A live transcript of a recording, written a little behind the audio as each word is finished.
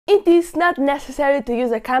It is not necessary to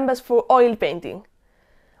use a canvas for oil painting.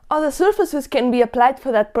 Other surfaces can be applied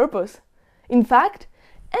for that purpose. In fact,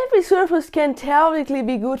 every surface can theoretically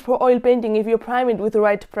be good for oil painting if you prime it with the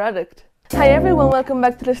right product. Hi everyone, welcome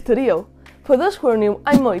back to the studio. For those who are new,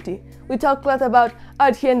 I'm Moiti. We talk a lot about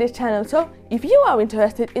art here in this channel, so if you are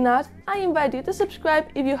interested in art, I invite you to subscribe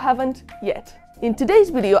if you haven't yet. In today's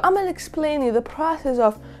video, I'm going to explain you the process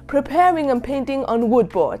of preparing and painting on wood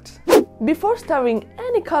boards. Before starting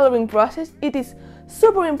any coloring process, it is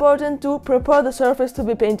super important to prepare the surface to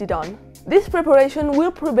be painted on. This preparation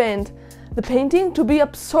will prevent the painting to be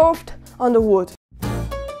absorbed on the wood.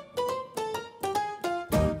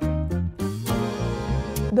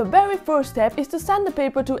 The very first step is to sand the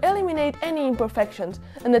paper to eliminate any imperfections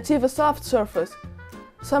and achieve a soft surface.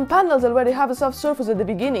 Some panels already have a soft surface at the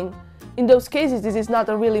beginning. In those cases, this is not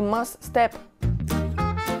a really must step.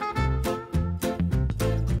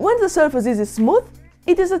 Once the surface is smooth,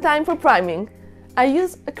 it is a time for priming. I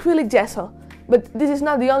use acrylic gesso, but this is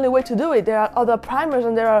not the only way to do it. There are other primers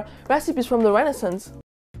and there are recipes from the Renaissance.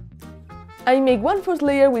 I make one first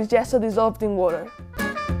layer with gesso dissolved in water.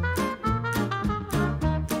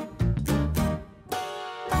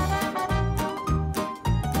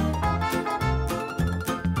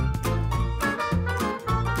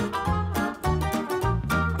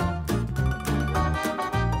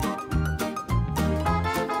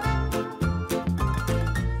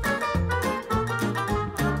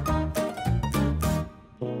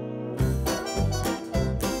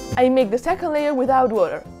 I make the second layer without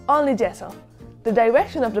water, only gesso. The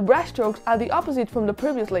direction of the brush strokes are the opposite from the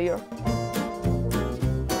previous layer.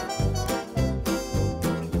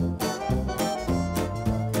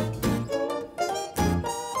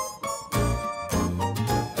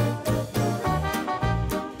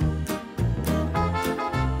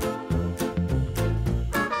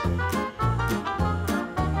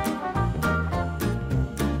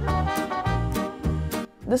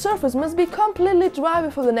 The surface must be completely dry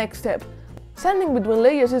before the next step. Sanding between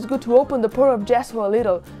layers is good to open the pore of gesso a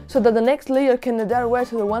little, so that the next layer can adhere well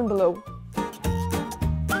to the one below.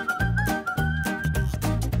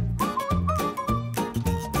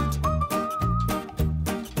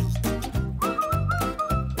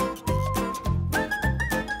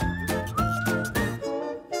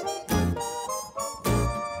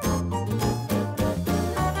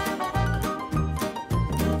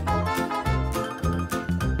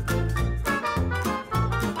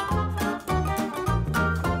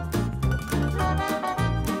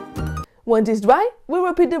 Once it's dry, we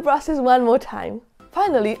repeat the process one more time.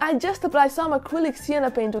 Finally, I just apply some acrylic sienna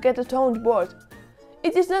paint to get a toned board.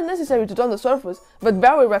 It is not necessary to tone the surface, but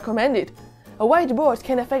very recommended. A white board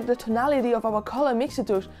can affect the tonality of our color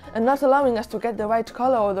mixtures and not allowing us to get the right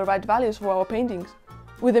color or the right values for our paintings.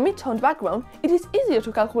 With a mid-toned background, it is easier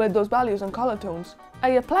to calculate those values and color tones.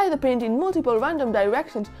 I apply the paint in multiple random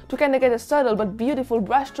directions to kind of get a subtle but beautiful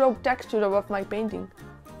brushstroke texture of my painting.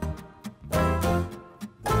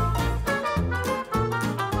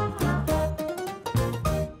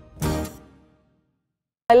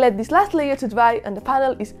 I let this last layer to dry and the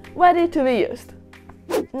panel is ready to be used.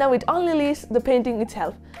 Now it only leaves the painting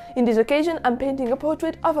itself. In this occasion, I'm painting a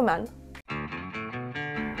portrait of a man.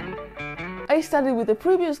 I started with the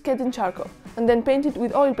previous sketch in charcoal and then painted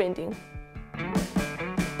with oil painting.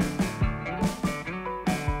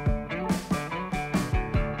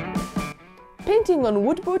 Painting on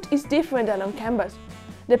woodboard is different than on canvas.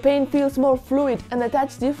 The paint feels more fluid and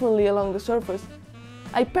attached differently along the surface.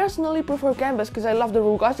 I personally prefer canvas because I love the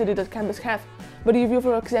rugosity that canvas have, but if you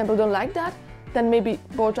for example don't like that, then maybe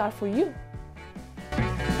boards are for you.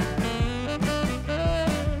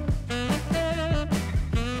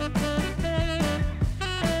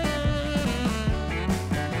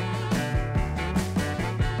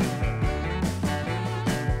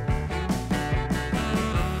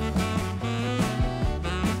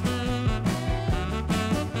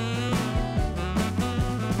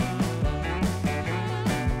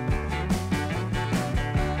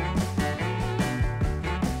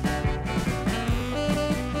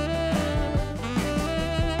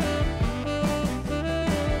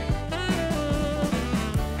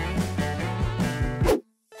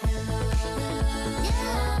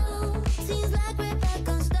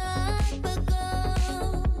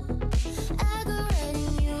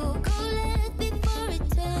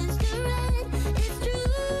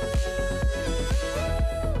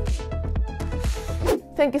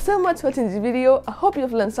 Thank you so much for watching this video. I hope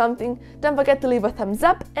you've learned something. Don't forget to leave a thumbs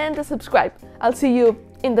up and to subscribe. I'll see you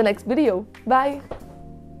in the next video. Bye!